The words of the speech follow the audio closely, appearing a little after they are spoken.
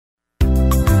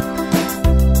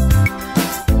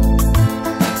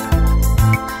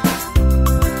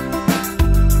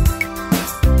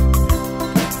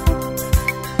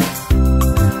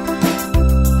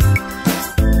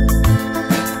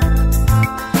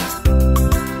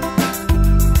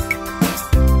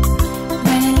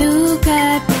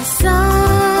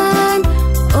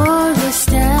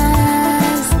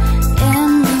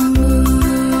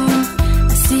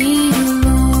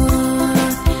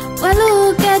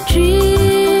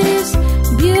trees,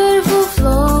 beautiful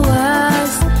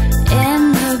flowers,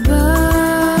 and the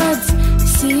birds.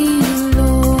 See you,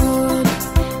 Lord.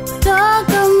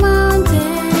 Darker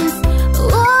mountains,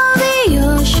 all the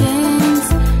oceans,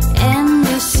 and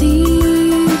the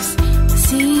seas.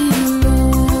 See you,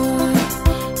 Lord.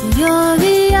 You're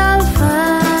the Alpha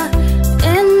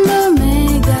and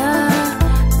Omega.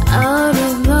 Out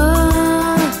of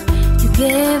love, you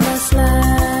gave us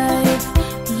life.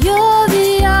 You're the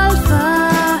Alpha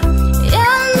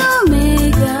and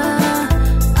Omega.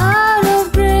 Out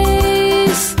of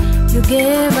grace, you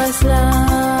gave us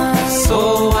life. So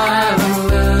while I'm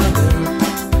living,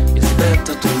 it's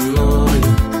better to know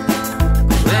you.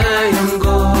 Where I'm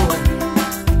going,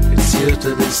 it's you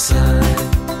to decide.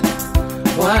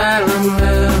 While I'm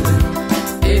living,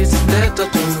 it's better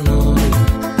to know you.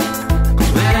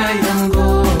 Where I'm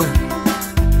going,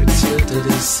 it's you to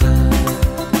decide.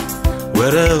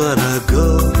 Wherever I go,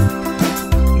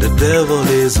 the devil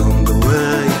is on the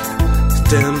way,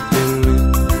 tempting me,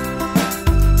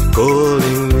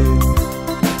 calling me.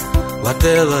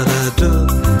 Whatever I do,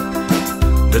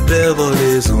 the devil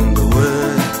is on the way,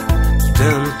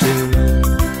 tempting me,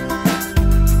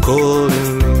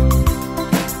 calling me.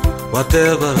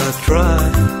 Whatever I try,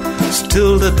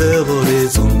 still the devil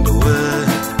is on the way,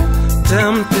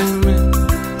 tempting me,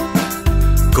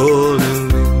 calling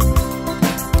me.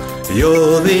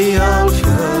 You're the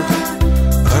Alpha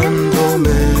and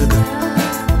Omega.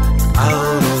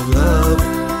 Out of love,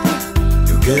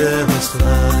 you gave us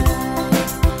life.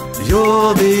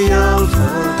 You're the Alpha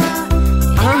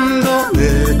and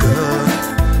Omega.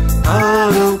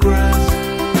 Out of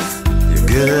grace, you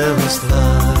gave us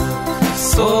life.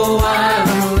 So while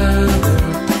I'm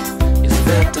living, it's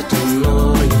better to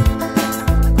know you.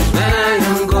 Where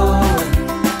I'm going,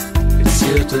 it's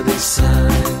you to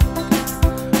decide.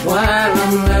 While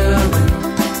I'm living,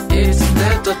 it's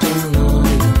better to know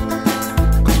you.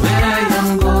 'Cause where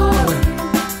I'm going,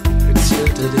 it's you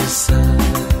to decide.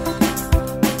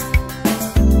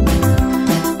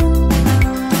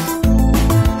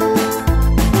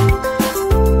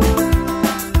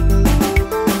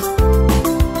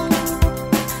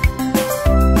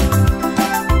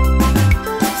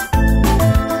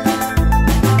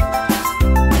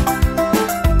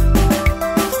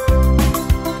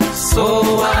 So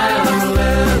while I'm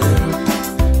living,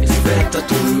 it's better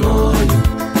to know you.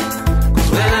 'Cause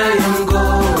where I'm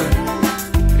going,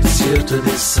 it's you to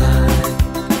decide.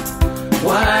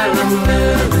 While I'm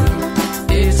living,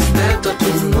 it's better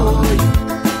to know you.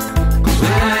 'Cause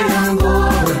where I'm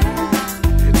going,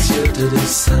 it's you to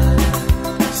decide.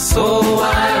 So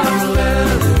while I'm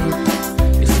living,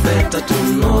 it's better to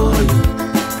know you.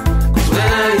 'Cause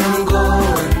where I'm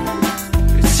going,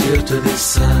 it's you to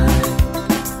decide.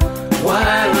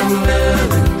 While I'm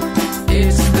living,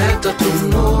 it's better to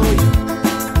know you.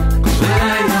 'Cause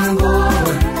where I'm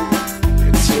going,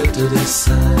 it's you to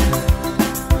decide.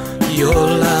 Your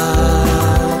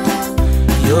love,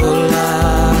 your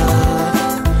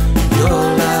love, your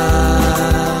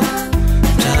love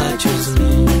touches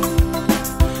me.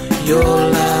 Your